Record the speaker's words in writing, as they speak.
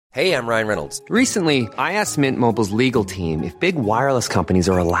Hey, I'm Ryan Reynolds. Recently, I asked Mint Mobile's legal team if big wireless companies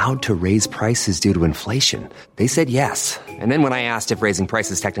are allowed to raise prices due to inflation. They said yes. And then when I asked if raising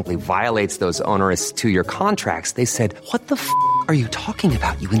prices technically violates those onerous two-year contracts, they said, "What the f*** are you talking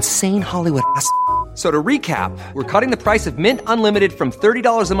about, you insane Hollywood ass?" So to recap, we're cutting the price of Mint Unlimited from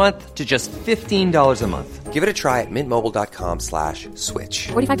 $30 a month to just $15 a month. Give it a try at mintmobile.com/switch.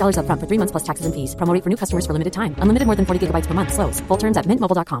 $45 up front for 3 months plus taxes and fees. Promo rate for new customers for limited time. Unlimited more than 40 gigabytes per month. Slows full terms at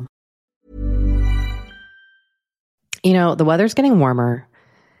mintmobile.com. You know, the weather's getting warmer.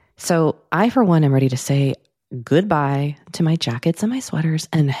 So I, for one, am ready to say goodbye to my jackets and my sweaters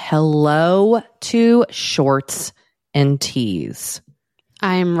and hello to shorts and tees.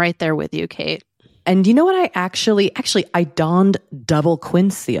 I'm right there with you, Kate. And you know what? I donned double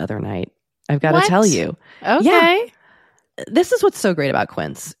quince the other night. I've got to tell you. Okay. Yeah. This is what's so great about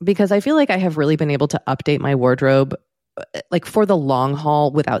quince, because I feel like I have really been able to update my wardrobe like for the long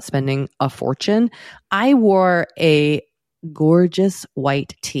haul without spending a fortune. I wore a gorgeous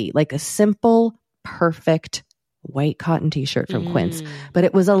white tee, like a simple, perfect white cotton t-shirt from Quince, but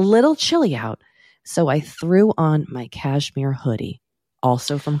it was a little chilly out. So I threw on my cashmere hoodie,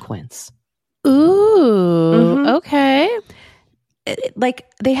 also from Quince. Ooh, okay. Like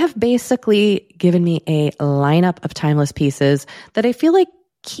they have basically given me a lineup of timeless pieces that I feel like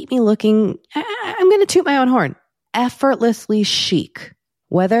keep me looking, I'm going to toot my own horn, effortlessly chic,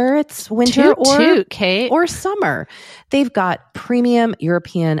 whether it's winter or summer. They've got premium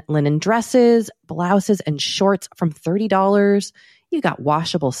European linen dresses, blouses, and shorts from $30. You got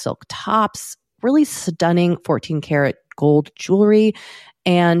washable silk tops, really stunning 14 karat gold jewelry,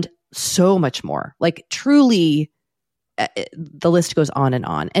 and so much more. Like truly, the list goes on and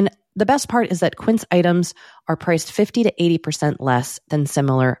on. And the best part is that Quince items are priced 50 to 80% less than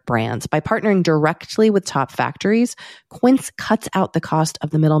similar brands. By partnering directly with top factories, Quince cuts out the cost of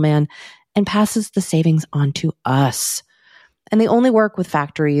the middleman and passes the savings on to us. And they only work with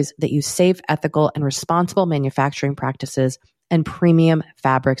factories that use safe, ethical, and responsible manufacturing practices and premium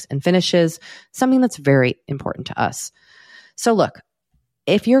fabrics and finishes, something that's very important to us. So look,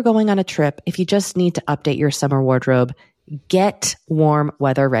 if you're going on a trip, if you just need to update your summer wardrobe, get warm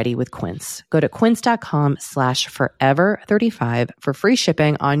weather ready with Quince. Go to quince.com/forever35 for free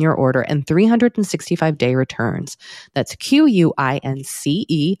shipping on your order and 365-day returns. That's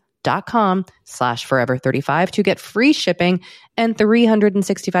QUINCE.com/forever35 to get free shipping and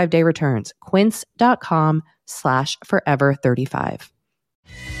 365-day returns. Quince.com/forever35.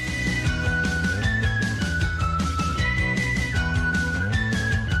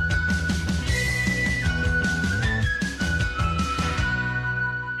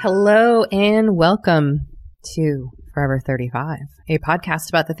 Hello and welcome to Forever 35, a podcast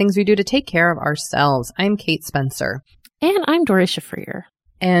about the things we do to take care of ourselves. I'm Kate Spencer. And I'm Dory Shafrir.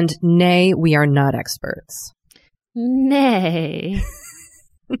 And nay, we are not experts. Nay.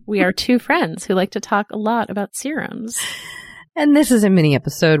 We are two friends who like to talk a lot about serums. And this is a mini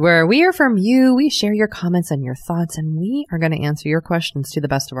episode where we hear from you, we share your comments and your thoughts, and we are going to answer your questions to the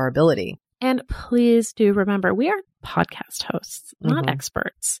best of our ability. And please do remember, we are podcast hosts, not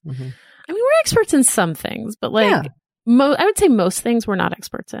experts. I mean, we're experts in some things, but I would say most things we're not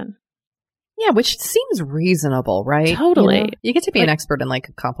experts in. Yeah, which seems reasonable, right? Totally. You know, you get to be an expert in like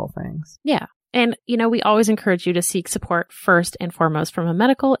a couple things. Yeah. And, you know, we always encourage you to seek support first and foremost from a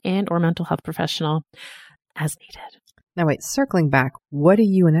medical and or mental health professional as needed. Now, wait, circling back, what are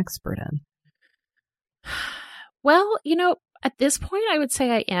you an expert in? Well, you know, at this point, I would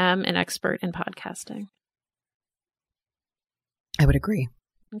say I am an expert in podcasting. I would agree.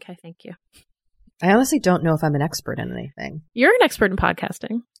 Okay, thank you. I honestly don't know if I'm an expert in anything. You're an expert in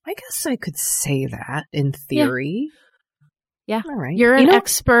podcasting. I guess I could say that in theory. Yeah. All right. You're an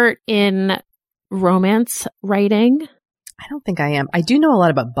expert in romance writing. I don't think I am. I do know a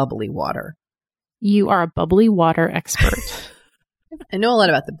lot about bubbly water. You are a bubbly water expert. I know a lot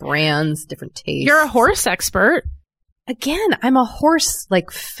about the brands, different tastes. You're a horse expert. Again, I'm a horse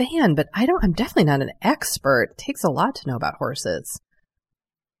fan, but I'm definitely not an expert. It takes a lot to know about horses.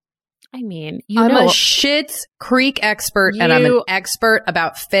 I mean, I'm a Schitt's Creek expert, and I'm an expert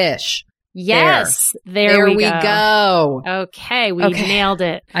about fish. Yes. There we go. Okay, we nailed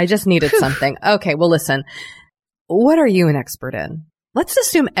it. I just needed something. Okay, well, listen. What are you an expert in? Let's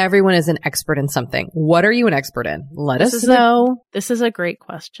assume everyone is an expert in something. What are you an expert in? Let us know. This is a great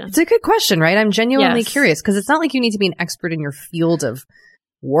question. It's a good question, right? I'm genuinely curious because it's not like you need to be an expert in your field of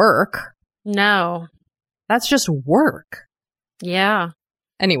work. No. That's just work. Yeah.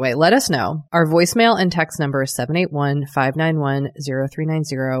 Anyway, let us know. Our voicemail and text number is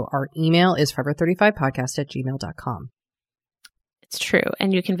 781-591-0390. Our email is forever35podcast@gmail.com. It's true.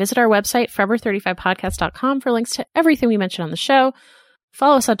 And you can visit our website, forever35podcast.com, for links to everything we mentioned on the show.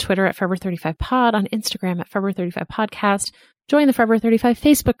 Follow us on Twitter at Forever35Pod, on Instagram at Forever35Podcast. Join the Forever 35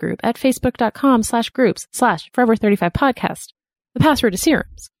 Facebook group at facebook.com/groups/Forever35Podcast. The password is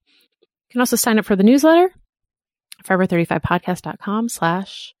serums. You can also sign up for the newsletter,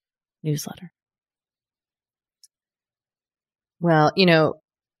 Forever35Podcast.com/newsletter. Well,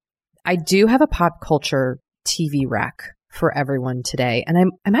 I do have a pop culture TV rec for everyone today. And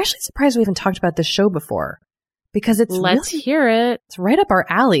I'm actually surprised we haven't talked about this show before, because Let's hear it. It's right up our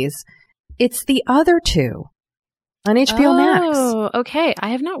alleys. It's The Other Two on HBO Max. Oh, okay.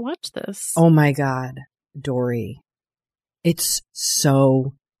 I have not watched this. Oh my God, Dory. It's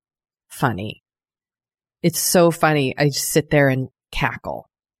so funny. It's so funny. I just sit there and cackle.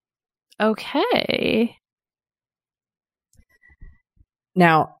 Okay.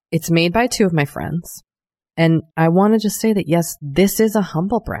 Now, it's made by two of my friends. And I want to just say that, yes, this is a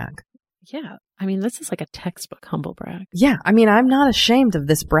humble brag. Yeah. I mean, this is like a textbook humble brag. Yeah. I mean, I'm not ashamed of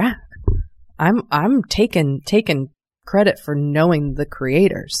this brag. I'm taking credit for knowing the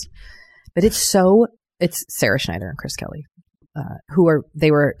creators. But it's Sarah Schneider and Chris Kelly,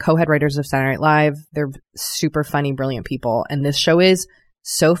 they were co-head writers of Saturday Night Live. They're super funny, brilliant people. And this show is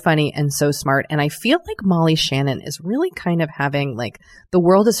so funny and so smart. And I feel like Molly Shannon is really kind of having, like, the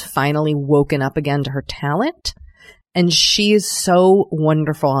world has finally woken up again to her talent. And she is so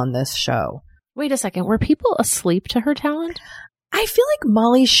wonderful on this show. Wait a second. Were people asleep to her talent? I feel like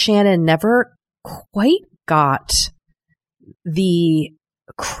Molly Shannon never quite got the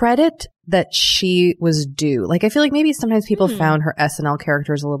credit that she was due. Like, I feel like maybe sometimes people found her SNL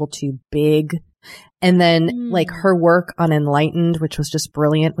characters a little too big. And then like her work on Enlightened, which was just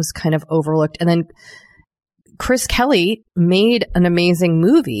brilliant, was kind of overlooked. And then Chris Kelly made an amazing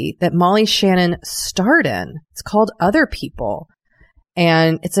movie that Molly Shannon starred in. It's called Other People.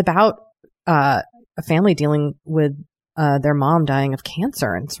 And it's about a family dealing with their mom dying of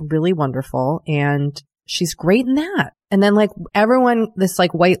cancer. And it's really wonderful. And she's great in that. And then like everyone, this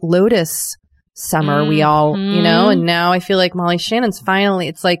like White Lotus summer, we all, and now I feel like Molly Shannon's finally,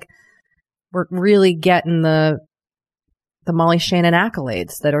 it's like we're really getting the Molly Shannon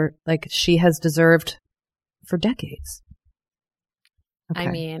accolades that are like she has deserved for decades. Okay.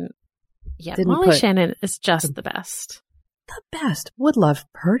 I mean, yeah, Molly Shannon is just the best. The best. Would love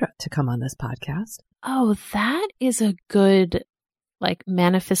her to come on this podcast. Oh, that is a good like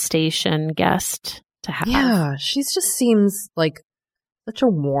manifestation guest to have. Yeah, she just seems like such a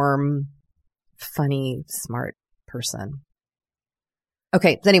warm, funny, smart person.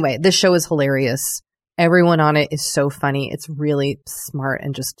 Okay, anyway, this show is hilarious. Everyone on it is so funny. It's really smart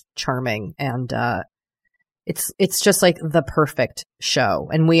and just charming. And it's just like the perfect show.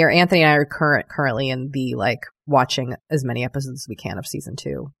 And Anthony and I are currently in the like watching as many episodes as we can of season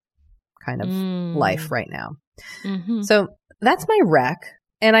 2 kind of life right now. Mm-hmm. So that's my rec.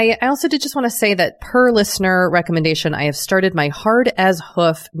 And I also did just want to say that per listener recommendation, I have started my Hard as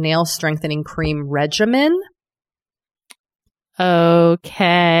Hoof nail strengthening cream regimen.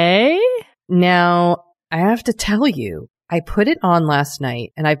 Okay. Now, I have to tell you, I put it on last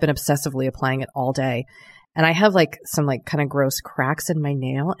night and I've been obsessively applying it all day. And I have like some like kind of gross cracks in my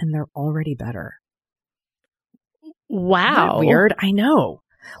nail and they're already better. Wow. Isn't that weird? I know.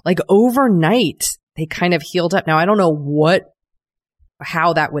 Like overnight, they kind of healed up. Now, I don't know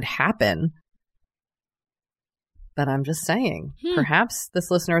how that would happen. But I'm just saying, perhaps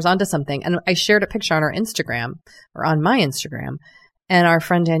this listener is onto something. And I shared a picture on our Instagram or on my Instagram. And our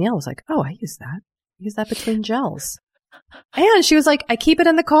friend Danielle was like, oh, I use that. I use that between gels. And she was like, I keep it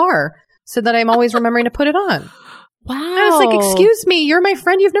in the car so that I'm always remembering to put it on. Wow. I was like, excuse me, you're my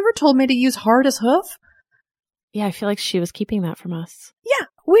friend. You've never told me to use Hard as Hoof. Yeah, I feel like she was keeping that from us. Yeah,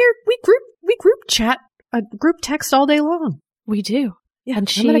 we group chat, group text all day long. We do. Yeah, and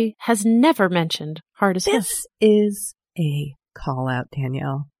she has never mentioned Hard as Hoof. This is a call out,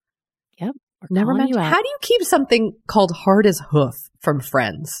 Danielle. Yep. Never mentioned. How do you keep something called Hard as Hoof from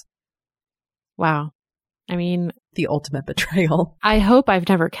friends? Wow. I mean, the ultimate betrayal. I hope I've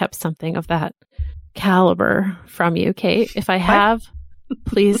never kept something of that caliber from you, Kate. If I have,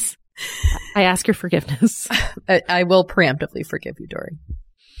 please, I ask your forgiveness. I will preemptively forgive you, Dory.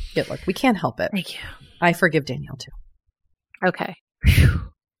 Yeah, look, we can't help it. Thank you. I forgive Danielle too. Okay.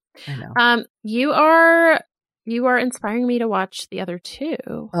 I know. You are inspiring me to watch The Other Two.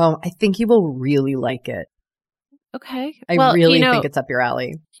 Oh, I think you will really like it. Okay. I really think it's up your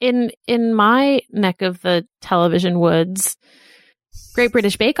alley. In my neck of the television woods, Great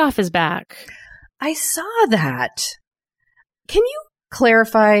British Bake Off is back. I saw that. Can you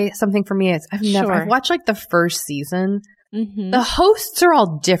clarify something for me? I've watched like the first season, Mm-hmm. The hosts are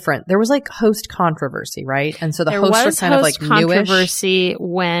all different. There was like host controversy, right? And so the There hosts was are kind of like host newish. controversy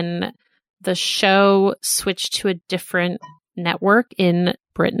when the show switched to a different network in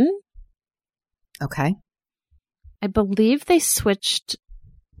Britain. Okay. I believe they switched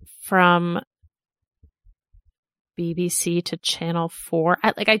from BBC to Channel 4.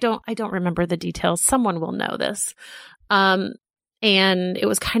 I don't remember the details. Someone will know this. And it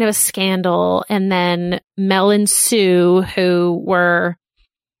was kind of a scandal. And then Mel and Sue, who were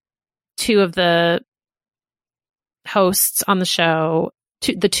two of the hosts on the show,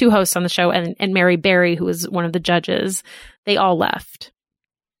 the two hosts on the show, and Mary Berry, who was one of the judges, they all left.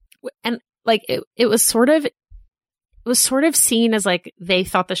 And like it was sort of seen as like they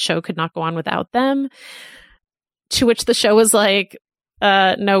thought the show could not go on without them. To which the show was like,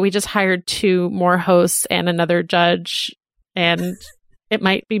 no, we just hired 2 more hosts and another judge, and it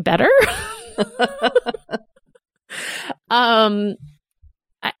might be better.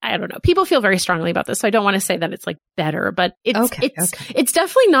 I don't know. People feel very strongly about this, so I don't want to say that it's like better, but it's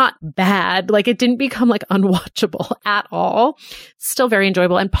definitely not bad. Like it didn't become like unwatchable at all. Still very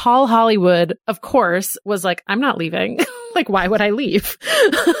enjoyable. And Paul Hollywood, of course, was like, I'm not leaving. Like, why would I leave?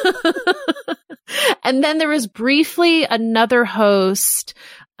 And then there was briefly another host,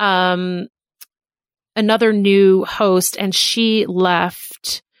 another new host, and she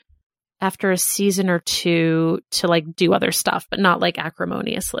left after a season or 2 to like do other stuff, but not like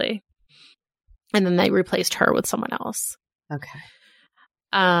acrimoniously. And then they replaced her with someone else. Okay.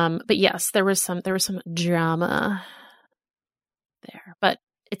 But yes, there was some drama there, but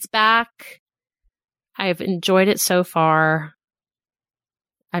it's back. I've enjoyed it so far.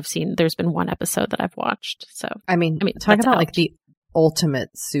 There's been 1 episode that I've watched. So, I mean, talk about like the ultimate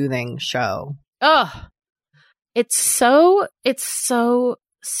soothing show. Oh, it's so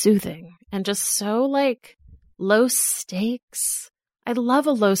soothing and just so like low stakes. I love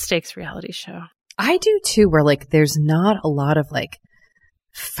a low stakes reality show. I do too, where like there's not a lot of like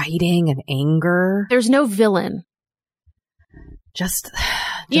fighting and anger. There's no villain. Just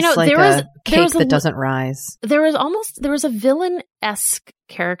like there was cake that doesn't rise. There was a villain-esque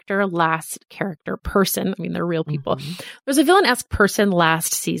person. I mean, they're real people. Mm-hmm. There's a villain-esque person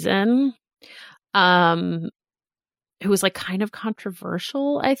last season, who was like kind of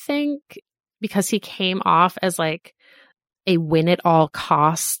controversial, I think, because he came off as like a win at all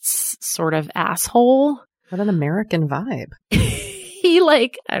costs sort of asshole. What an American vibe. He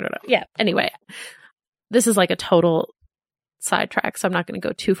like, I don't know. Yeah. Anyway, this is like a total sidetrack, so I'm not going to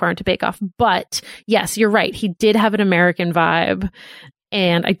go too far into Bake Off. But yes, you're right. He did have an American vibe,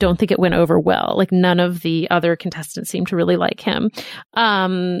 and I don't think it went over well. Like none of the other contestants seemed to really like him.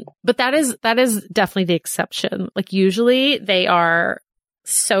 But that is definitely the exception. Like usually they are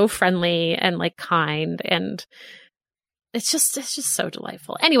so friendly and like kind, and it's just so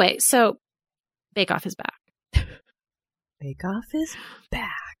delightful. Anyway, so Bake Off is back. Bake Off is back.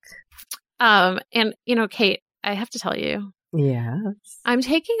 And Kate, I have to tell you. Yes. I'm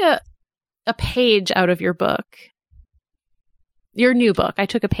taking a page out of your book. Your new book. I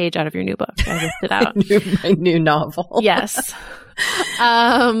took a page out of your new book. I ripped it out. My new novel. Yes.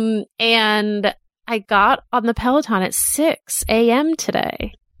 And I got on the Peloton at 6 a.m.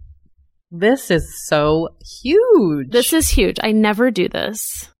 today. This is so huge. This is huge. I never do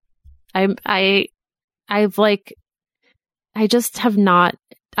this. I've not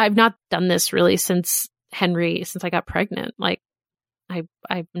done this really since I got pregnant. Like I've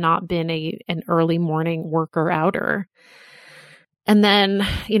not been an early morning worker outer. And then,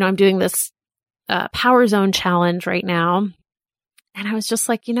 I'm doing this Power Zone challenge right now. And I was just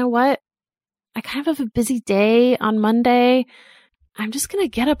like, you know what? I kind of have a busy day on Monday. I'm just going to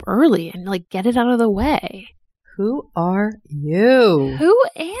get up early and like get it out of the way. Who are you? Who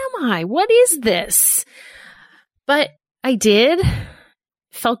am I? What is this? But I did.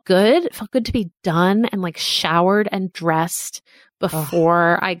 Felt good. It felt good to be done and like showered and dressed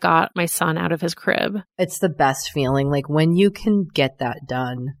before I got my son out of his crib. It's the best feeling, like when you can get that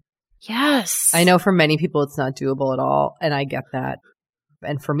done. Yes. I know for many people it's not doable at all, and I get that.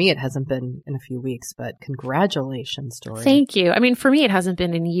 And for me, it hasn't been in a few weeks, but congratulations, Dory. Thank you. I mean, for me, it hasn't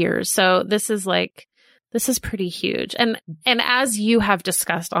been in years. So this is pretty huge. And as you have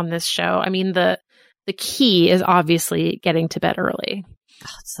discussed on this show, I mean, the key is obviously getting to bed early.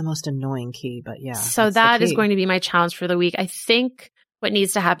 Oh, it's the most annoying key, but yeah. So that is going to be my challenge for the week. I think what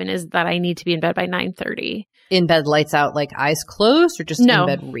needs to happen is that I need to be in bed by 9:30. In bed, lights out, like eyes closed, or just in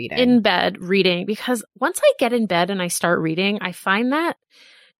bed reading? In bed reading, because once I get in bed and I start reading, I find that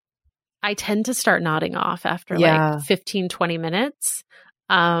I tend to start nodding off after like 15, 20 minutes.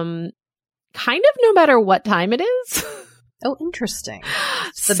 Kind of no matter what time it is. Oh, interesting.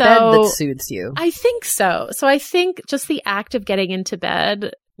 It's the bed that soothes you. I think so. So I think just the act of getting into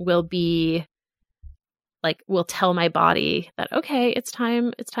bed will be like, will tell my body that, okay, it's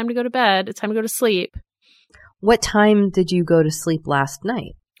time to go to bed. It's time to go to sleep. What time did you go to sleep last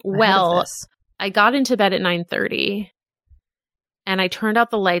night? Well, I got into bed at 9:30 and I turned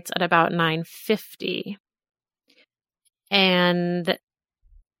out the lights at about 9:50. And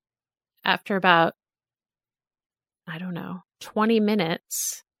after about, I don't know, 20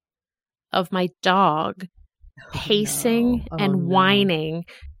 minutes of my dog pacing and whining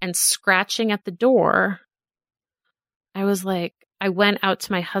and scratching at the door, I was like, I went out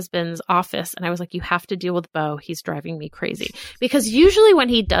to my husband's office and I was like, you have to deal with Bo. He's driving me crazy. Because usually when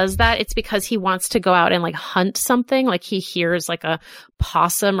he does that, it's because he wants to go out and like hunt something. Like he hears like a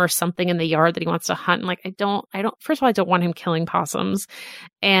possum or something in the yard that he wants to hunt. And like, I don't, first of all, I don't want him killing possums.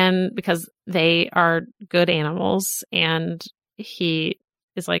 And because they are good animals and he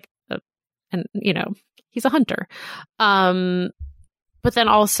is like, he's a hunter. But then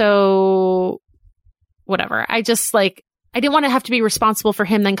also whatever. I didn't want to have to be responsible for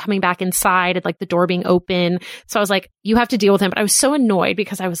him then coming back inside and like the door being open. So I was like, you have to deal with him. But I was so annoyed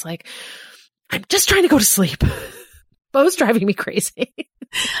because I was like, I'm just trying to go to sleep. Bo's driving me crazy.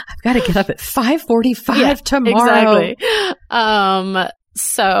 I've got to get up at 5:45 tomorrow. Exactly.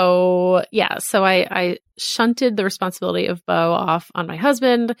 So I shunted the responsibility of Bo off on my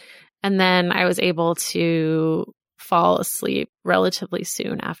husband. And then I was able to fall asleep relatively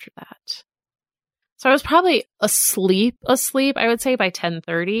soon after that. So I was probably asleep, I would say by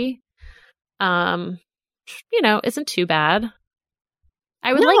 10:30. Isn't too bad.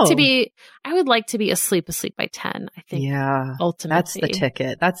 I would like to be asleep by 10, I think. Yeah. Ultimately. That's the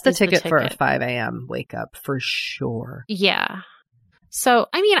ticket. That's the ticket for a 5 a.m. wake up for sure. Yeah. So,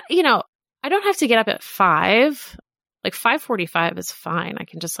 I mean, I don't have to get up at 5. Like 5:45 is fine. I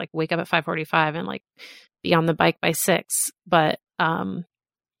can just like wake up at 5:45 and like be on the bike by 6. But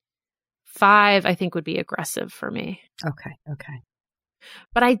 5, I think, would be aggressive for me. Okay.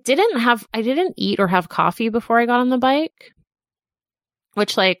 But I didn't eat or have coffee before I got on the bike,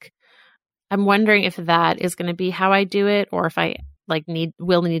 which like, I'm wondering if that is going to be how I do it or if I like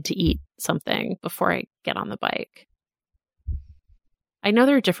will need to eat something before I get on the bike. I know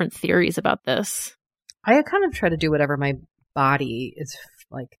there are different theories about this. I kind of try to do whatever my body is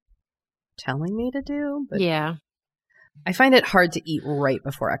like telling me to do. But yeah. I find it hard to eat right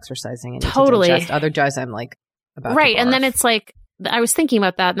before exercising and totally. To digest. Otherwise, I'm like about right, to and then it's like I was thinking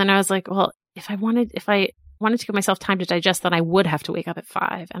about that, and then I was like, well, if I wanted to give myself time to digest, then I would have to wake up at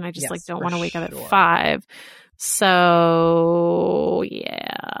 5, and I just don't want to wake up at 5. So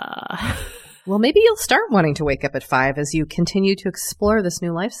yeah. Well, maybe you'll start wanting to wake up at 5 as you continue to explore this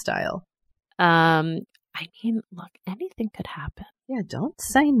new lifestyle. I mean, look, anything could happen. Yeah, don't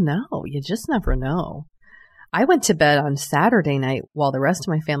say no. You just never know. I went to bed on Saturday night while the rest of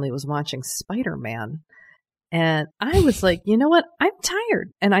my family was watching Spider-Man. And I was like, you know what? I'm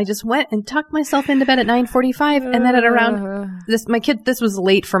tired. And I just went and tucked myself into bed at 9:45. And then at around this was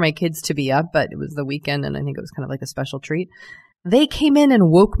late for my kids to be up, but it was the weekend. And I think it was kind of like a special treat. They came in and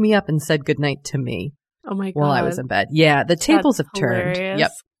woke me up and said goodnight to me. Oh my God. While I was in bed. Yeah. The tables have turned.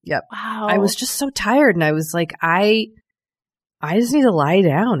 Yep. Wow. I was just so tired. And I was like, I just need to lie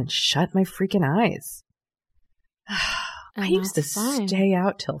down and shut my freaking eyes. I used to stay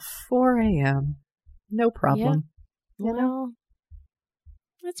out till 4 a.m. No problem. Yeah. Well,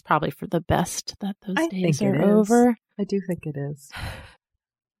 it's probably for the best that those days are over. I do think it is.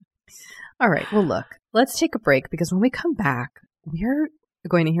 All right. Well, look, let's take a break because when we come back, we're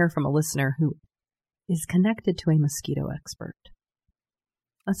going to hear from a listener who is connected to a mosquito expert.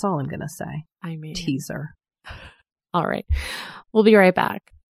 That's all I'm going to say. I mean, teaser. All right. We'll be right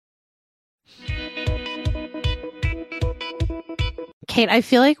back. Kate, I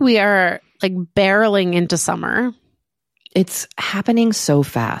feel like we are like barreling into summer. It's happening so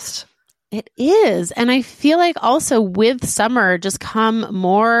fast. It is. And I feel like also with summer just come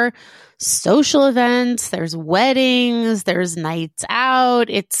more social events. There's weddings, there's nights out,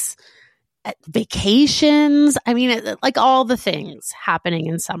 it's vacations. I mean, like all the things happening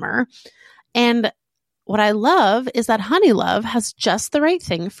in summer. And what I love is that Honeylove has just the right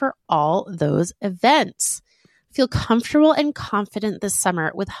thing for all those events. Feel comfortable and confident this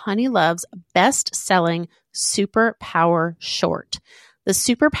summer with Honeylove's best-selling Super Power Short. The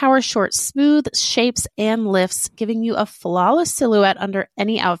Super Power Short smooths, shapes, and lifts, giving you a flawless silhouette under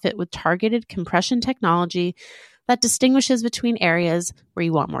any outfit with targeted compression technology that distinguishes between areas where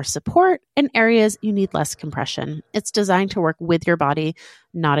you want more support and areas you need less compression. It's designed to work with your body,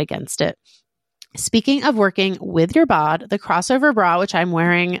 not against it. Speaking of working with your bod, the crossover bra, which I'm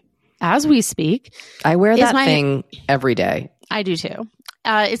wearing as we speak. I wear that thing every day. I do too.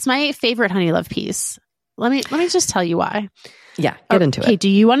 It's my favorite Honey Love piece. Let me just tell you why. Yeah, get into it. Okay, do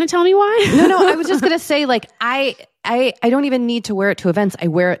you want to tell me why? No, I was just going to say, like, I don't even need to wear it to events. I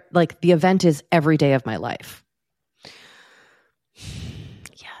wear it, like, the event is every day of my life.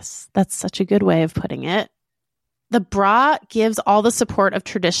 Yes, that's such a good way of putting it. The bra gives all the support of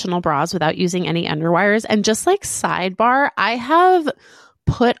traditional bras without using any underwires. And just like sidebar, I have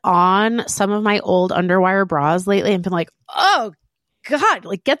put on some of my old underwire bras lately and been like, oh God,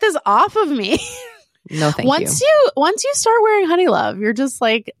 like get this off of me. No, thank once you. Once you start wearing Honey Love, you're just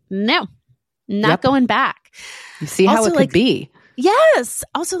like, no, not going back. You see how it could be. Yes.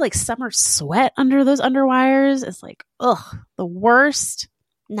 Also, like summer sweat under those underwires is like, ugh, the worst.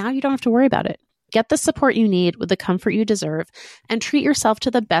 Now you don't have to worry about it. Get the support you need with the comfort you deserve and treat yourself to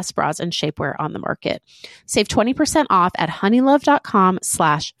the best bras and shapewear on the market. Save 20% off at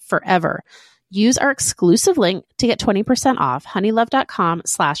honeylove.com/forever. Use our exclusive link to get 20% off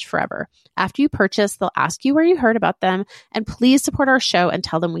honeylove.com/forever. After you purchase, they'll ask you where you heard about them, and please support our show and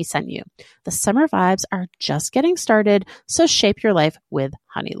tell them we sent you. The summer vibes are just getting started, so shape your life with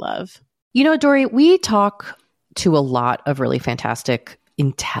Honey Love. You know, Dory, we talk to a lot of really fantastic,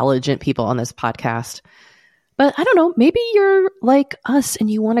 intelligent people on this podcast, but I don't know, maybe you're like us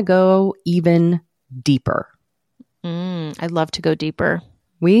and you want to go even deeper. I'd love to go deeper.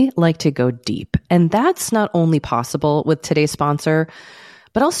 We like to go deep, and that's not only possible with today's sponsor,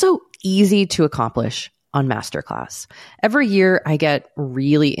 but also easy to accomplish on Masterclass. Every year I get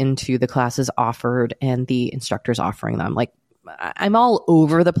really into the classes offered and the instructors offering them. Like, I'm all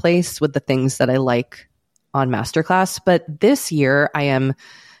over the place with the things that I like on Masterclass, but this year I am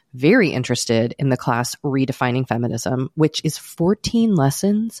very interested in the class Redefining Feminism, which is 14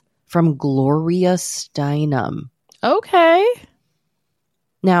 lessons from Gloria Steinem. Okay.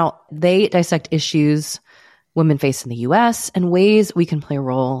 Now, they dissect issues women face in the U.S. and ways we can play a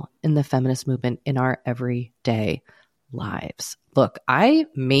role in the feminist movement in our everyday lives. Look, I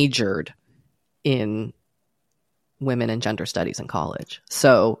majored in women and gender studies in college,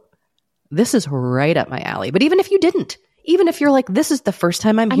 so this is right up my alley. But even if you didn't, even if you're like, this is the first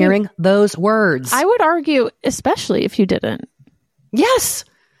time I'm hearing those words. I would argue, especially if you didn't. Yes.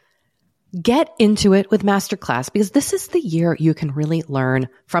 Get into it with Masterclass, because this is the year you can really learn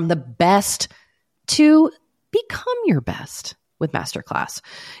from the best to become your best with Masterclass.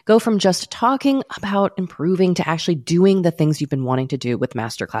 Go from just talking about improving to actually doing the things you've been wanting to do with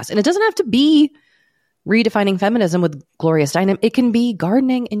Masterclass. And it doesn't have to be redefining feminism with Gloria Steinem. It can be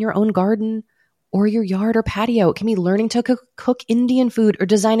gardening in your own garden or your yard or patio. It can be learning to cook Indian food or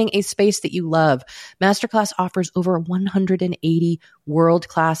designing a space that you love. Masterclass offers over 180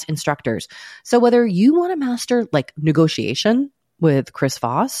 world-class instructors. So whether you want to master like negotiation with Chris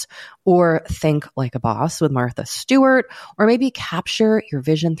Voss, or think like a boss with Martha Stewart, or maybe capture your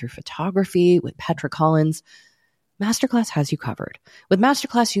vision through photography with Petra Collins, Masterclass has you covered. With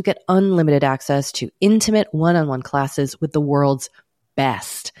Masterclass, you get unlimited access to intimate one-on-one classes with the world's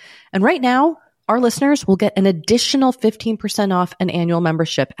best. And right now, our listeners will get an additional 15% off an annual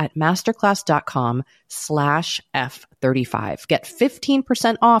membership at masterclass.com/F35. Get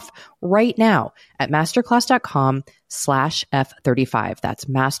 15% off right now at masterclass.com/F35. That's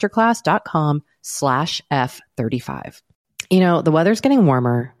masterclass.com/F35. You know, the weather's getting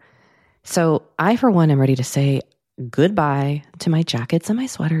warmer, so I, for one, am ready to say goodbye to my jackets and my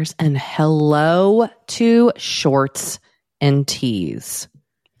sweaters and hello to shorts and tees.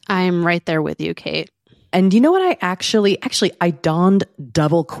 I'm right there with you, Kate. And you know what? I actually, I donned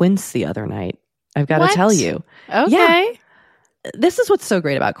double quince the other night. I've got to tell you. Okay. Yeah. This is what's so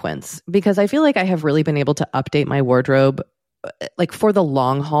great about quince, because I feel like I have really been able to update my wardrobe like for the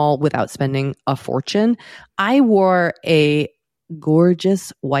long haul without spending a fortune. I wore a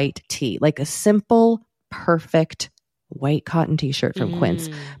gorgeous white tee, like a simple, perfect white cotton t-shirt from Quince,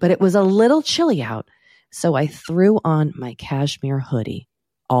 but it was a little chilly out. So I threw on my cashmere hoodie,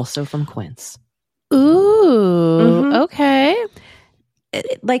 also from Quince. Ooh, okay.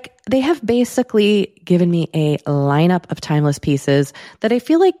 Like, they have basically given me a lineup of timeless pieces that I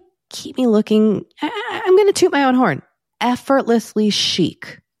feel like keep me looking, I'm going to toot my own horn, effortlessly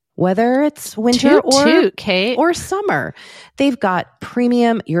chic. Whether it's winter or summer. They've got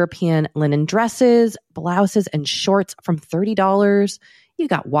premium European linen dresses, blouses, and shorts from $30. You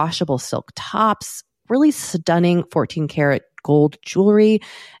got washable silk tops, really stunning 14-karat gold jewelry,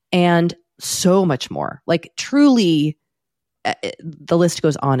 and so much more. Like, truly the list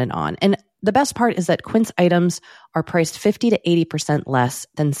goes on. And the best part is that Quince items are priced 50 to 80% less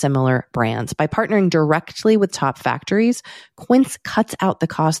than similar brands. By partnering directly with top factories, Quince cuts out the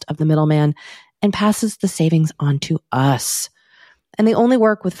cost of the middleman and passes the savings on to us. And they only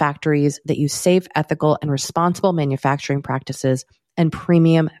work with factories that use safe, ethical, and responsible manufacturing practices and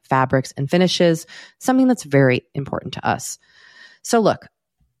premium fabrics and finishes, something that's very important to us. So look,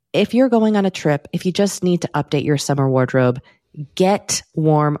 if you're going on a trip, if you just need to update your summer wardrobe, get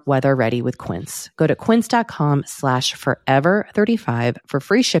warm weather ready with Quince. Go to quince.com/forever35 for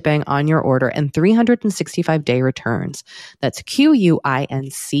free shipping on your order and 365-day returns. That's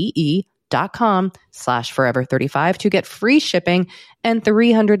QUINCE.com/forever35 to get free shipping and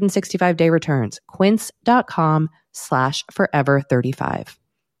 365-day returns. Quince.com/forever35.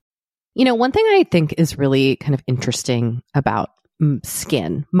 You know, one thing I think is really kind of interesting about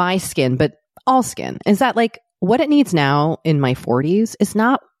skin, my skin, but all skin, is that like what it needs now in my 40s is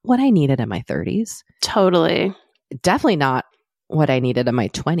not what I needed in my 30s. Totally. Definitely not what I needed in my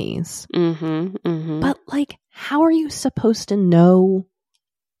 20s. But like, how are you supposed to know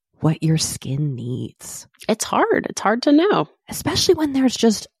what your skin needs? It's hard. It's hard to know. Especially when there's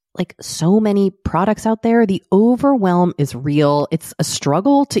just like so many products out there. The overwhelm is real. It's a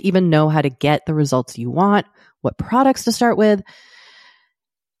struggle to even know how to get the results you want, what products to start with.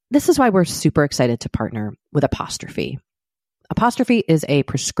 This is why we're super excited to partner with Apostrophe. Apostrophe is a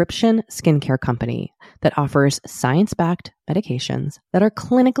prescription skincare company that offers science-backed medications that are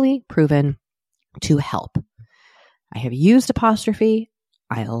clinically proven to help. I have used Apostrophe.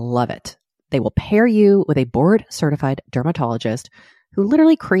 I love it. They will pair you with a board-certified dermatologist who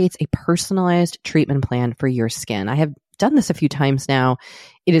literally creates a personalized treatment plan for your skin. I have done this a few times now.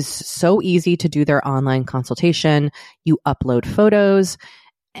 It is so easy to do their online consultation. You upload photos.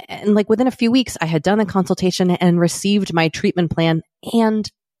 And like within a few weeks, I had done a consultation and received my treatment plan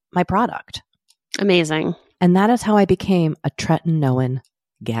and my product. Amazing. And that is how I became a tretinoin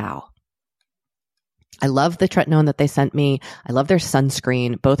gal. I love the tretinoin that they sent me. I love their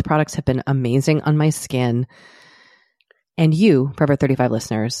sunscreen. Both products have been amazing on my skin. And you, Forever 35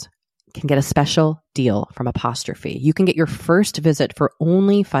 listeners, can get a special deal from Apostrophe. You can get your first visit for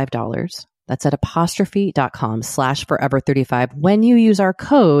only $5. That's at apostrophe.com/forever35 when you use our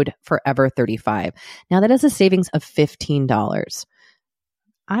code forever35. Now that is a savings of $15.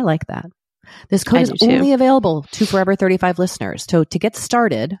 I like that. This code is only available to Forever 35 listeners. So to get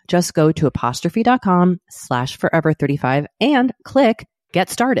started, just go to apostrophe.com/forever35 and click Get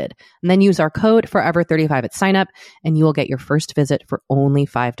Started. And then use our code forever35 at sign up and you will get your first visit for only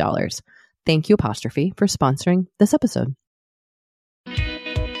 $5. Thank you, Apostrophe, for sponsoring this episode.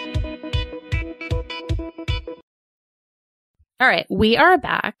 All right, we are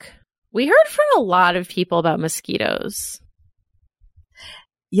back. We heard from a lot of people about mosquitoes.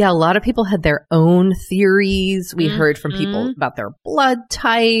 Yeah, a lot of people had their own theories. We heard from people about their blood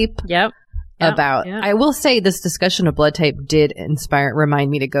type. Yep. I will say this discussion of blood type did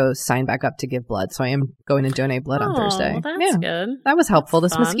remind me to go sign back up to give blood. So I am going to donate blood on Thursday. Well, that's good. That was helpful.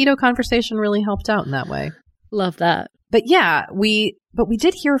 That's this fun. Mosquito conversation really helped out in that way. Love that. But yeah, we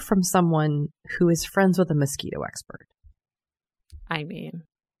did hear from someone who is friends with a mosquito expert. I mean,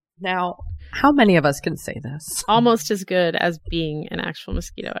 now, how many of us can say this? Almost as good as being an actual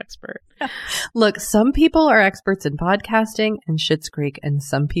mosquito expert. Look, some people are experts in podcasting and Schitt's Creek, and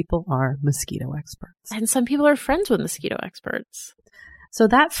some people are mosquito experts. And some people are friends with mosquito experts. So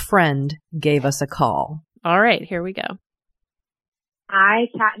that friend gave us a call. All right, here we go. Hi,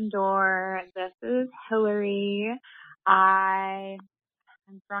 Cat and Door. This is Hillary. I'm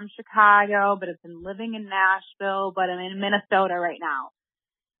from Chicago, but I've been living in Nashville, but I'm in Minnesota right now.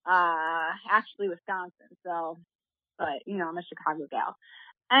 Actually Wisconsin, but I'm a Chicago gal.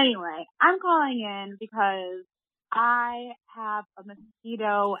 Anyway, I'm calling in because I have a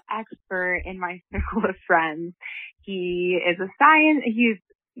mosquito expert in my circle of friends. He's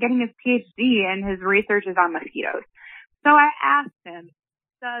getting his PhD and his research is on mosquitoes. So I asked him,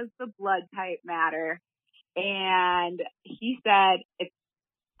 does the blood type matter? And he said,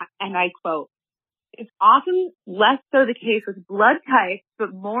 and I quote, "It's often less so the case with blood types,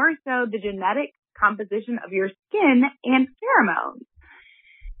 but more so the genetic composition of your skin and pheromones."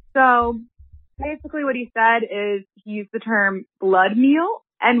 So basically what he said is he used the term blood meal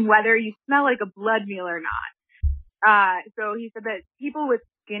and whether you smell like a blood meal or not. So he said that people with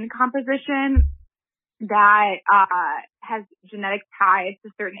skin composition that has genetic ties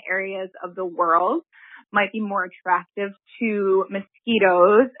to certain areas of the world might be more attractive to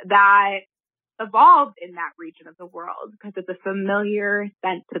mosquitoes that evolved in that region of the world because it's a familiar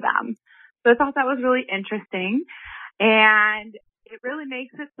scent to them. So I thought that was really interesting. And it really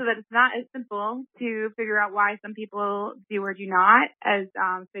makes it so that it's not as simple to figure out why some people do or do not as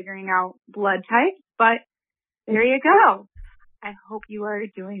figuring out blood types. But there you go. I hope you are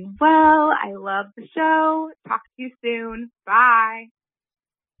doing well. I love the show. Talk to you soon. Bye.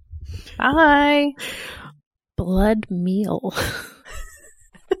 Bye. Blood meal.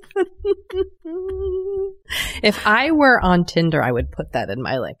 If I were on Tinder, I would put that in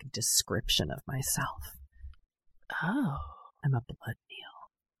my like description of myself. Oh, I'm a blood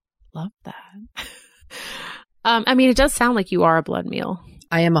meal. love that. I mean, it does sound like you are a blood meal.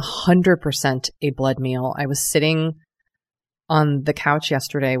 I am 100% a blood meal. I was sitting on the couch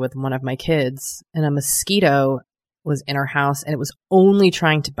yesterday with one of my kids, and a mosquito was in our house, and it was only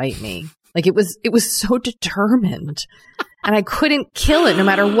trying to bite me. Like it was so determined, and I couldn't kill it no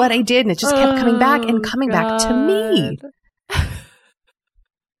matter what I did, and it just kept coming back and coming back to me.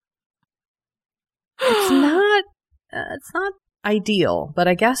 It's not ideal, but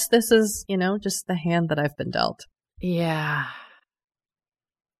I guess this is, just the hand that I've been dealt. Yeah.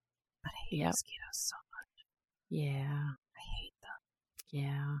 But I hate mosquitoes so much. Yeah. I hate them.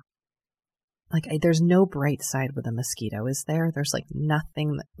 Yeah. Like, there's no bright side with a mosquito, is there? There's like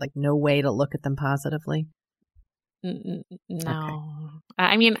nothing, like no way to look at them positively. No. Okay.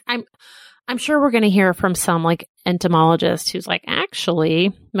 I mean, I'm sure we're going to hear from some like entomologist who's like,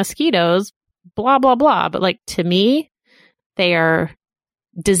 actually, mosquitoes, blah, blah, blah. But like, to me, they are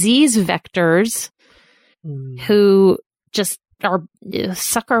disease vectors who just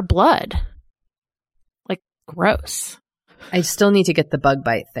suck our blood. Like, gross. I still need to get the bug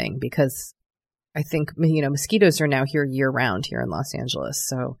bite thing because I think, mosquitoes are now here year round here in Los Angeles.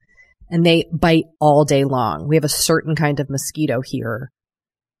 So, and they bite all day long. We have a certain kind of mosquito here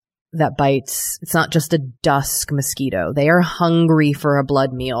that bites. It's not just a dusk mosquito. They are hungry for a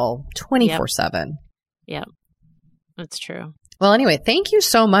blood meal 24/7. Yep. That's true. Well, anyway, thank you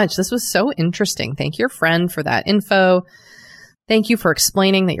so much. This was so interesting. Thank your friend for that info. Thank you for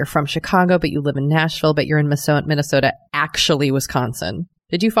explaining that you're from Chicago, but you live in Nashville, but you're in Minnesota, actually Wisconsin.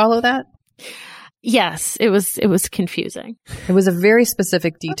 Did you follow that? Yes, it was confusing. It was a very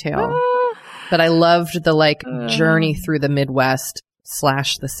specific detail, but I loved the journey through the Midwest /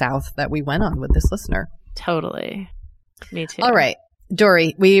 the South that we went on with this listener. Totally. Me too. All right,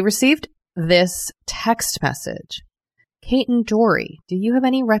 Dory, we received this text message. Kate and Dory, do you have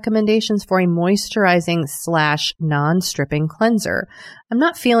any recommendations for a moisturizing / non-stripping cleanser? I'm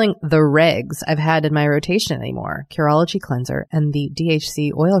not feeling the regs I've had in my rotation anymore. Curology cleanser and the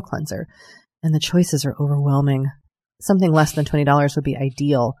DHC oil cleanser. And the choices are overwhelming. Something less than $20 would be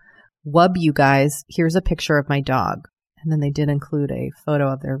ideal. Wub, you guys, here's a picture of my dog. And then they did include a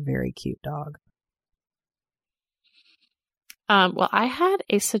photo of their very cute dog. Well, I had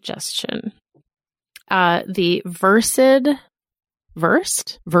a suggestion. The Versed? I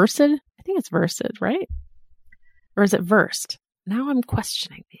think it's Versed, right? Or is it Versed? Now I'm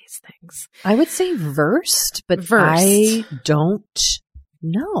questioning these things. I would say Versed, but Versed. I don't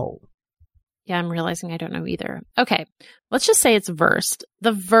know. Yeah, I'm realizing I don't know either. Okay, let's just say it's Versed.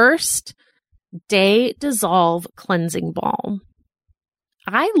 The Versed Day Dissolve Cleansing Balm.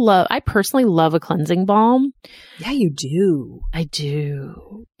 I personally love a cleansing balm. Yeah, you do. I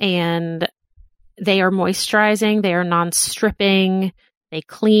do. And they are moisturizing. They are non-stripping. They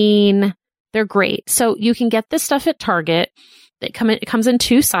clean. They're great. So you can get this stuff at Target. It comes in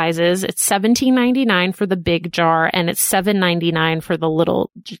 2 sizes. It's $17.99 for the big jar, and it's $7.99 for the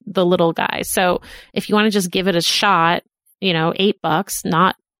little guy. So if you want to just give it a shot,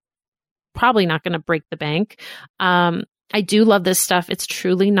 $8, probably not going to break the bank. I do love this stuff. It's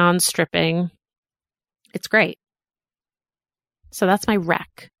truly non-stripping. It's great. So that's my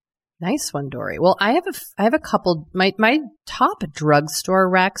rec. Nice one, Dory. Well, I have a couple. My top drugstore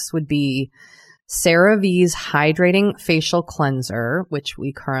recs would be CeraVe's Hydrating Facial Cleanser, which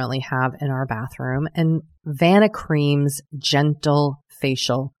we currently have in our bathroom, and Vanicream's Gentle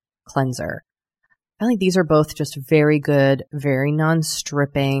Facial Cleanser. I think these are both just very good, very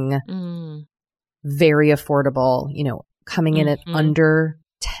non-stripping, very affordable, coming in at under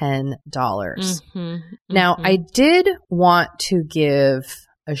 $10. Now, I did want to give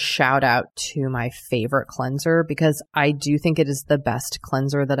a shout out to my favorite cleanser because I do think it is the best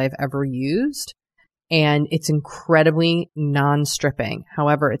cleanser that I've ever used. And it's incredibly non-stripping.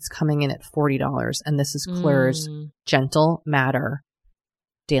 However, it's coming in at $40. And this is Kleur's Gentle Matter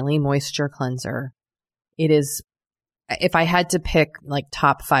Daily Moisture Cleanser. It is, if I had to pick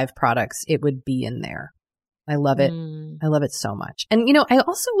top 5 products, it would be in there. I love it. I love it so much. And, I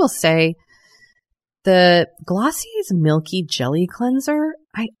also will say the Glossier's Milky Jelly Cleanser,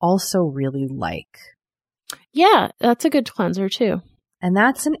 I also really like. Yeah, that's a good cleanser too. And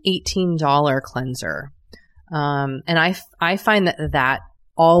that's an $18 cleanser. And I find that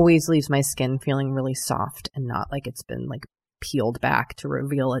always leaves my skin feeling really soft and not like it's been like peeled back to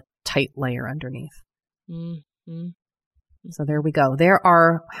reveal a tight layer underneath. Mm-hmm. So there we go. There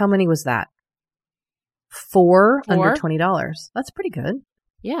are, how many was that? Four under $20. That's pretty good.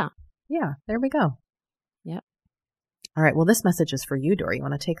 Yeah. Yeah, there we go. Yep. All right. Well, this message is for you, Dory. You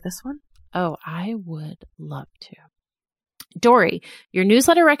want to take this one? Oh, I would love to. Dory, your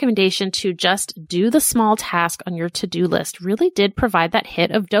newsletter recommendation to just do the small task on your to-do list really did provide that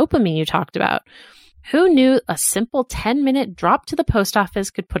hit of dopamine you talked about. Who knew a simple 10-minute drop to the post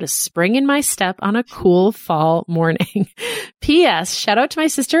office could put a spring in my step on a cool fall morning? P.S. Shout out to my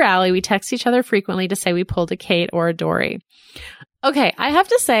sister Allie. We text each other frequently to say we pulled a Kate or a Dory. Okay, I have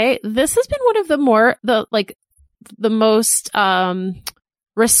to say, this has been one of the most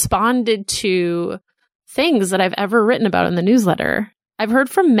responded to things that I've ever written about in the newsletter. I've heard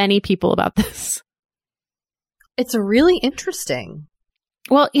from many people about this. It's really interesting.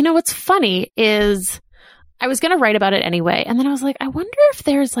 Well, you know, what's funny is I was going to write about it anyway. And then I was like, I wonder if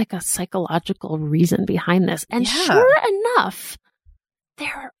there's like a psychological reason behind this. And sure enough,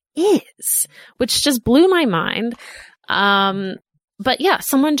 there is, which just blew my mind. But yeah,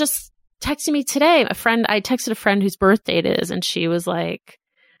 someone just texted me today. I texted a friend whose birthday it is. And she was like,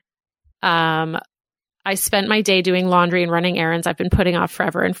 I spent my day doing laundry and running errands I've been putting off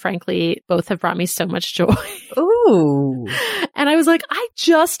forever. And frankly, both have brought me so much joy. Ooh. And I was like, I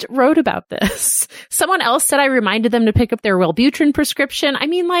just wrote about this. Someone else said I reminded them to pick up their Wellbutrin prescription. I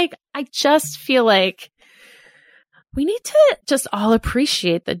mean, like, I just feel like we need to just all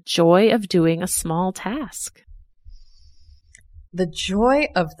appreciate the joy of doing a small task. The joy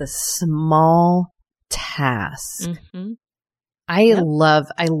of the small task. Mm-hmm. I love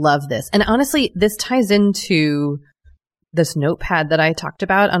this. And honestly, this ties into this notepad that I talked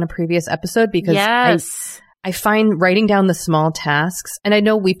about on a previous episode because I find writing down the small tasks, and I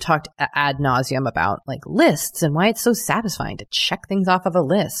know we've talked ad nauseum about like lists and why it's so satisfying to check things off of a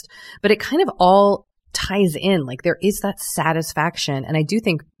list, but it kind of all ties in. Like there is that satisfaction. And I do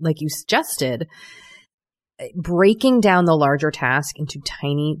think, like you suggested, breaking down the larger task into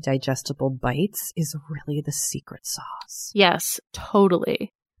tiny digestible bites is really the secret sauce. Yes,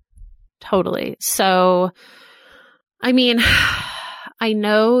 totally. Totally. So, I mean, I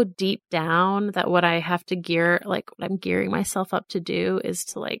know deep down that what I have to what I'm gearing myself up to do is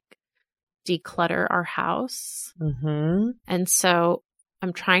to like declutter our house. Mm-hmm. And so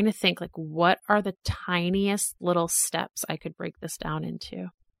I'm trying to think like, what are the tiniest little steps I could break this down into?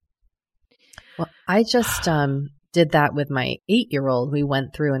 Well, I just did that with my 8-year-old. We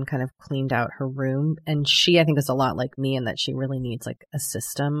went through and kind of cleaned out her room. And she, I think, is a lot like me in that she really needs like a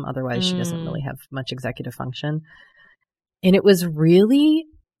system. Otherwise, she doesn't really have much executive function. And it was really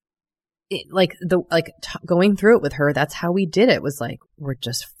going through it with her. That's how we did it. Was like, we're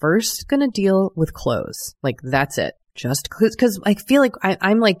just first going to deal with clothes. Like, that's it. Just because I feel like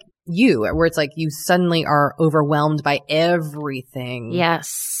I'm like you, where it's like you suddenly are overwhelmed by everything.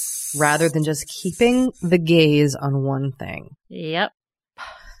 Yes. Rather than just keeping the gaze on one thing. Yep.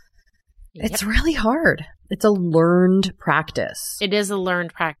 It's really hard. It's a learned practice. It is a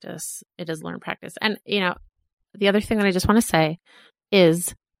learned practice. And, you know, the other thing that I just want to say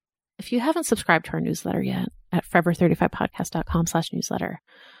is if you haven't subscribed to our newsletter yet at forever35podcast.com/newsletter,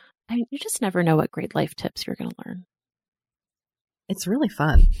 I mean, you just never know what great life tips you're going to learn. It's really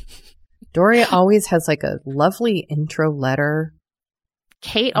fun. Doria always has like a lovely intro letter.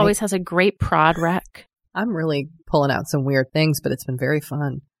 Kate always has a great prod rec. I'm really pulling out some weird things, but it's been very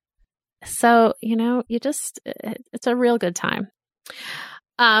fun. So, you know, it's a real good time.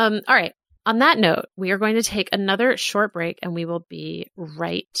 All right. On that note, we are going to take another short break and we will be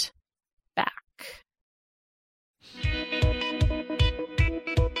right back.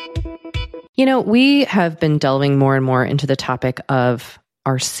 You know, we have been delving more and more into the topic of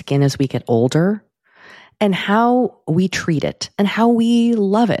our skin as we get older and how we treat it and how we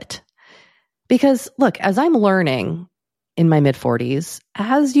love it. Because look, as I'm learning in my mid-40s,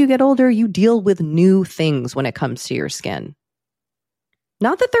 as you get older, you deal with new things when it comes to your skin.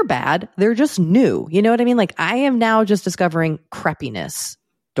 Not that they're bad, they're just new. You know what I mean? Like I am now just discovering crepiness,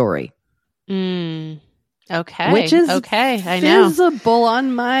 Dory. Okay. Which is I know. visible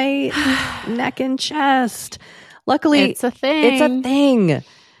on my neck and chest. Luckily, it's a thing.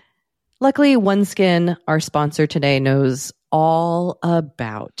 Luckily, OneSkin, our sponsor today, knows all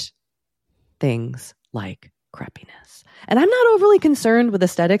about things like crepiness. And I'm not overly concerned with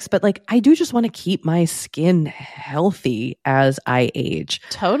aesthetics, but like I do just want to keep my skin healthy as I age.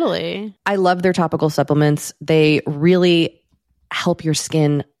 Totally. I love their topical supplements. They really help your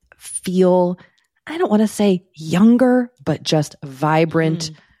skin feel, I don't want to say younger, but just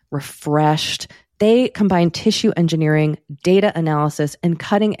vibrant, refreshed. They combine tissue engineering, data analysis, and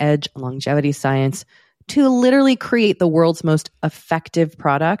cutting edge longevity science to literally create the world's most effective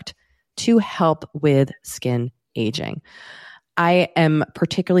product to help with skin aging. I am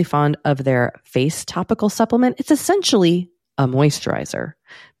particularly fond of their face topical supplement. It's essentially a moisturizer,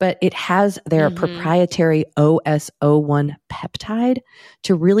 but it has their proprietary OSO1 peptide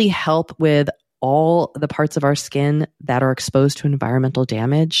to really help with all the parts of our skin that are exposed to environmental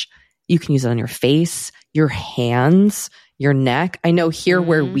damage. You can use it on your face, your hands, your neck. I know here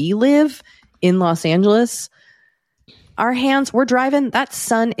where we live in Los Angeles, our hands, we're driving, that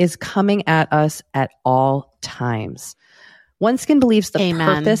sun is coming at us at all times. OneSkin believes the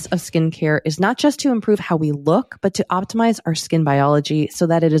purpose of skincare is not just to improve how we look, but to optimize our skin biology so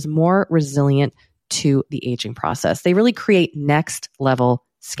that it is more resilient to the aging process. They really create next level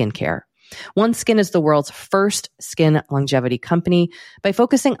skincare. OneSkin is the world's first skin longevity company. By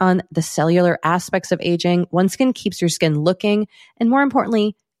focusing on the cellular aspects of aging, OneSkin keeps your skin looking and, more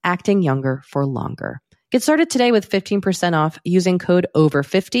importantly, acting younger for longer. Get started today with 15% off using code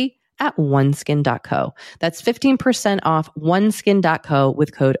OVER50 at oneskin.co. That's 15% off oneskin.co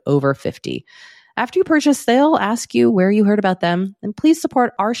with code OVER50. After you purchase, they'll ask you where you heard about them, and please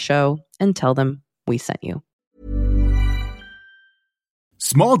support our show and tell them we sent you.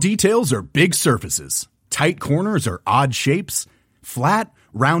 Small details are big surfaces. Tight corners are odd shapes. Flat,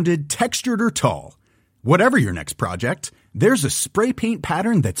 rounded, textured, or tall. Whatever your next project, there's a spray paint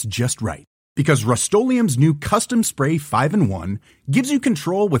pattern that's just right. Because Rust-Oleum's new Custom Spray 5-in-1 gives you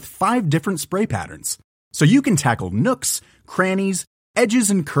control with 5 different spray patterns. So you can tackle nooks, crannies, edges,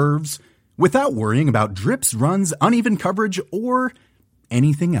 and curves without worrying about drips, runs, uneven coverage, or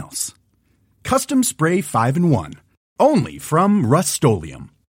anything else. Custom Spray 5-in-1. Only from Rust-Oleum.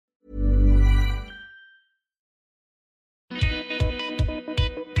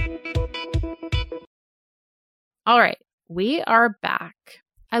 All right. We are back.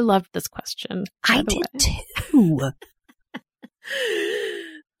 I loved this question. I did too.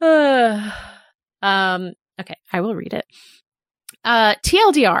 Okay, I will read it.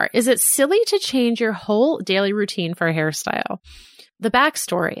 TLDR, is it silly to change your whole daily routine for a hairstyle? The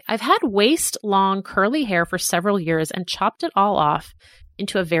backstory, I've had waist-long curly hair for several years and chopped it all off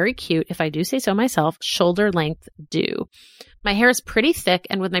into a very cute, if I do say so myself, shoulder-length do. My hair is pretty thick,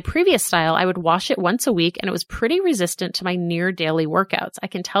 and with my previous style, I would wash it once a week, and it was pretty resistant to my near-daily workouts. I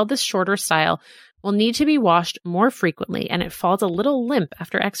can tell this shorter style will need to be washed more frequently, and it falls a little limp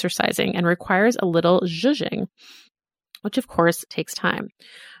after exercising and requires a little zhuzhing, which of course takes time.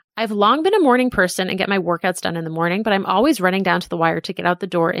 I've long been a morning person and get my workouts done in the morning, but I'm always running down to the wire to get out the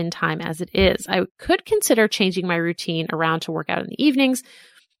door in time as it is. I could consider changing my routine around to work out in the evenings,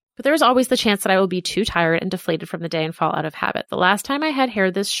 but there's always the chance that I will be too tired and deflated from the day and fall out of habit. The last time I had hair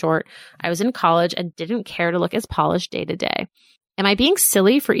this short, I was in college and didn't care to look as polished day to day. Am I being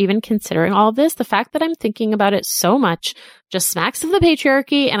silly for even considering all of this? The fact that I'm thinking about it so much just smacks of the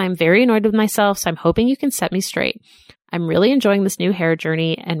patriarchy, and I'm very annoyed with myself, so I'm hoping you can set me straight. I'm really enjoying this new hair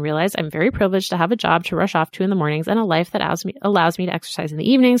journey and realize I'm very privileged to have a job to rush off to in the mornings and a life that allows me to exercise in the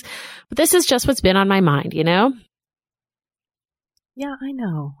evenings. But this is just what's been on my mind, you know? Yeah, I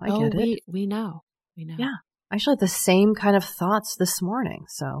know. I get it. We know. We know. Yeah. I actually had the same kind of thoughts this morning.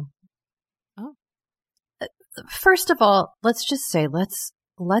 So, first of all, let's just say,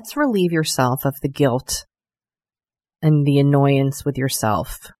 let's relieve yourself of the guilt and the annoyance with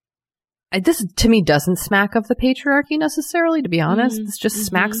yourself. This, to me, doesn't smack of the patriarchy necessarily, to be honest. This just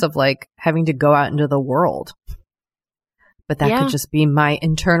smacks of like having to go out into the world. But that could just be my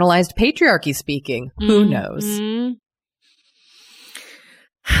internalized patriarchy speaking. Who knows?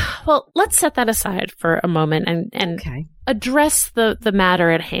 Well, let's set that aside for a moment and address the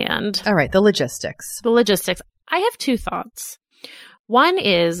matter at hand. All right, the logistics. The logistics. I have 2 thoughts. One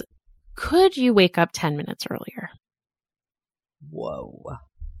is, could you wake up 10 minutes earlier? Whoa.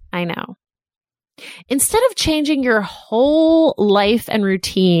 I know. Instead of changing your whole life and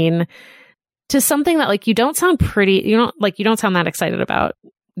routine to something that like you don't sound that excited about,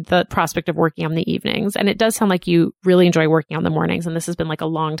 the prospect of working on the evenings. And it does sound like you really enjoy working on the mornings. And this has been like a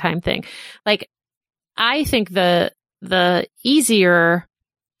long time thing. Like, I think the easier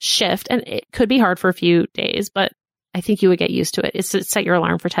shift, and it could be hard for a few days, but I think you would get used to it, is to set your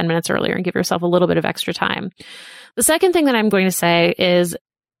alarm for 10 minutes earlier and give yourself a little bit of extra time. The second thing that I'm going to say is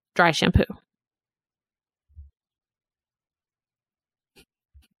dry shampoo.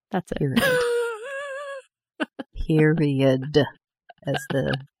 That's it. Period. Period, as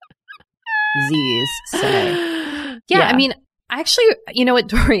the Z's say. Yeah, I mean, actually, you know what,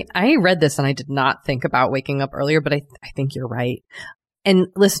 Dory? I read this and I did not think about waking up earlier, but I think you're right. And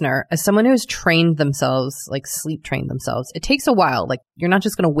listener, as someone who's trained themselves, like sleep trained themselves, it takes a while. Like, you're not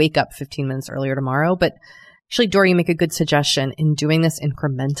just going to wake up 15 minutes earlier tomorrow, but actually, Dory, you make a good suggestion in doing this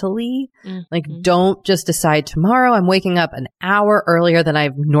incrementally. Mm-hmm. Like, don't just decide tomorrow I'm waking up an hour earlier than I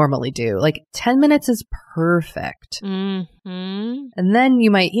normally do. Like, 10 minutes is perfect. Mm-hmm. And then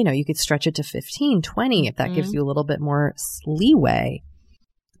you might, you could stretch it to 15, 20 if that gives you a little bit more leeway.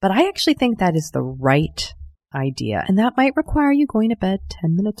 But I actually think that is the right idea. And that might require you going to bed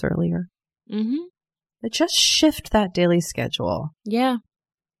 10 minutes earlier. Mm-hmm. But just shift that daily schedule. Yeah.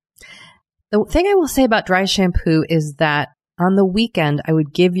 The thing I will say about dry shampoo is that on the weekend, I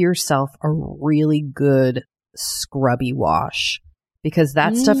would give yourself a really good scrubby wash because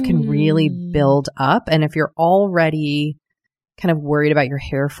that stuff can really build up. And if you're already kind of worried about your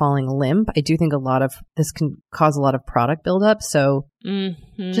hair falling limp, I do think a lot of this can cause a lot of product buildup. So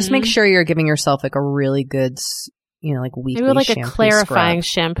just make sure you're giving yourself like a really good, like weekly maybe like shampoo a clarifying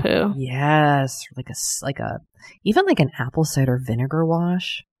scrub. shampoo. Yes, even like an apple cider vinegar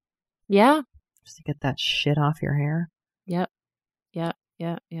wash. Yeah. Just to get that shit off your hair. Yep.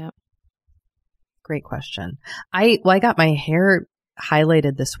 Great question. I got my hair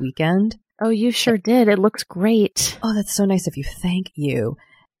highlighted this weekend. Oh, you sure did. It looks great. Oh, that's so nice of you. Thank you.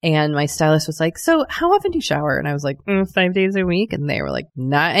 And my stylist was like, so how often do you shower? And I was like, 5 days a week. And they were like,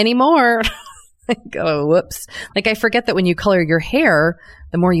 not anymore. Like, oh, whoops. Like, I forget that when you color your hair,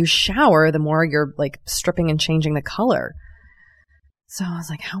 the more you shower, the more you're like stripping and changing the color. So I was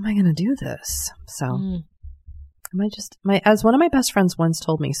like, how am I going to do this? So I might just, as one of my best friends once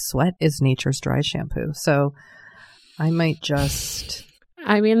told me, sweat is nature's dry shampoo. So I might just.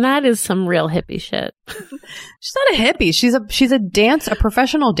 I mean, that is some real hippie shit. She's not a hippie. She's a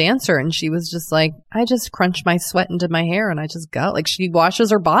professional dancer. And she was just like, I just crunch my sweat into my hair and I just go. Like, she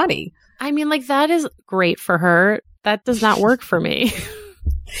washes her body. I mean, like, that is great for her. That does not work for me.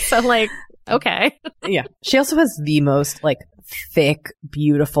 So, like, okay. Yeah. She also has the most, like, thick,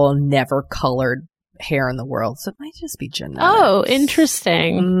 beautiful, never colored hair in the world. So it might just be genetic. Oh,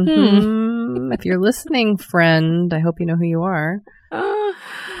 interesting. Mm-hmm. If you're listening, friend, I hope you know who you are.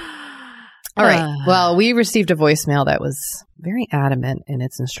 All right. Well, we received a voicemail that was very adamant in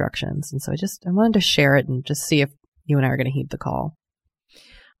its instructions. And so I wanted to share it and just see if you and I are going to heed the call.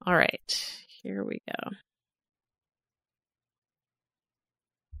 All right. Here we go.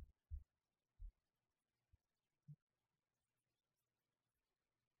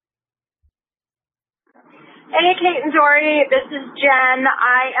 Hey, Kate and Dory, this is Jen.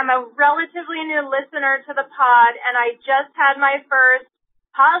 I am a relatively new listener to the pod, and I just had my first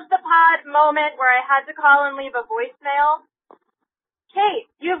pause the pod moment where I had to call and leave a voicemail.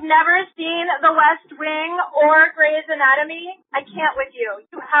 Kate, you've never seen The West Wing or Grey's Anatomy? I can't with you.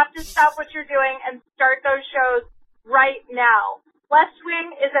 You have to stop what you're doing and start those shows right now. West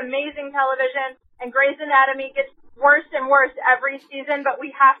Wing is amazing television, and Grey's Anatomy gets worse and worse every season, but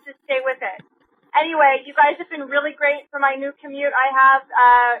we have to stay with it. Anyway, you guys have been really great for my new commute I have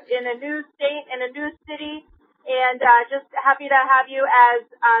in a new state, in a new city, and just happy to have you as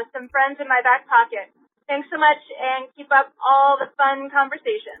some friends in my back pocket. Thanks so much, and keep up all the fun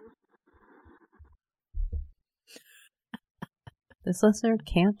conversations. This listener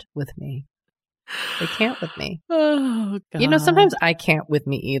can't with me. They can't with me. Oh, God. Sometimes I can't with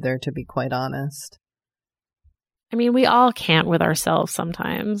me either, to be quite honest. I mean, we all can't with ourselves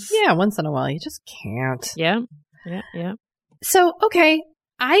sometimes. Yeah, once in a while, you just can't. Yeah. So, okay,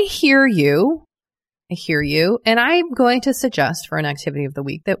 I hear you. And I'm going to suggest for an activity of the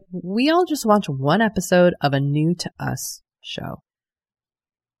week that we all just watch one episode of a new to us show.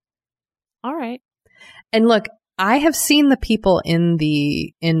 All right. And look, I have seen the people in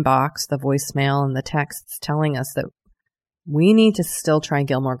the inbox, the voicemail and the texts telling us that we need to still try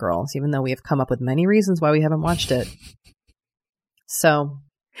Gilmore Girls, even though we have come up with many reasons why we haven't watched it. So,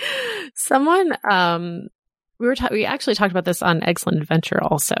 someone, we actually talked about this on Excellent Adventure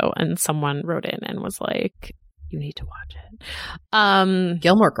also, and someone wrote in and was like, "You need to watch it."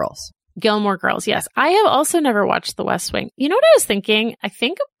 Gilmore Girls. Gilmore Girls, yes. I have also never watched The West Wing. You know what I was thinking? I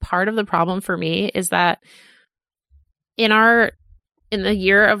think a part of the problem for me is that in the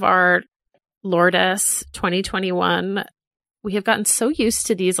year of our Lourdes 2021. We have gotten so used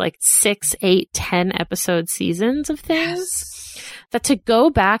to these like 6, 8, 10 episode seasons of things that to go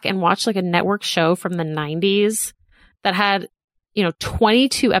back and watch like a network show from the 90s that had,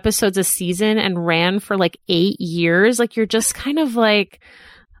 22 episodes a season and ran for like 8 years, like you're just kind of like,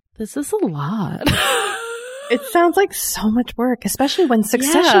 This is a lot. It sounds like so much work, especially when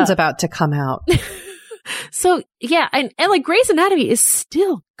Succession's about to come out. So, yeah. And like Grey's Anatomy is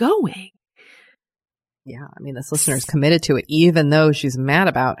still going. Yeah. I mean, this listener is committed to it, even though she's mad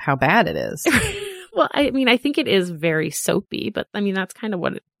about how bad it is. Well, I mean, I think it is very soapy, but I mean, that's kind of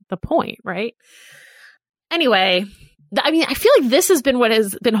the point, right? Anyway, I mean, I feel like this has been what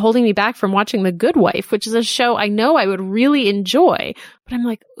has been holding me back from watching The Good Wife, which is a show I know I would really enjoy. But I'm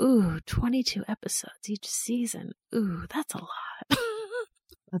like, ooh, 22 episodes each season. Ooh, that's a lot.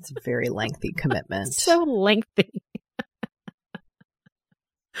 That's a very lengthy commitment. So lengthy.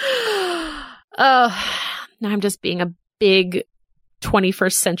 Oh, now I'm just being a big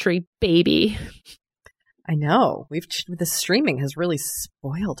 21st century baby. I know. The streaming has really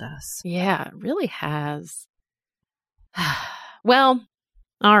spoiled us. Yeah, it really has. Well,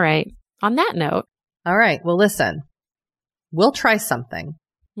 all right. On that note. All right. Well, listen, we'll try something.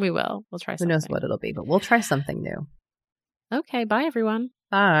 We will. We'll try something. Who knows what it'll be, but we'll try something new. Okay. Bye, everyone.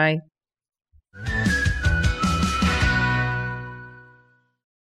 Bye.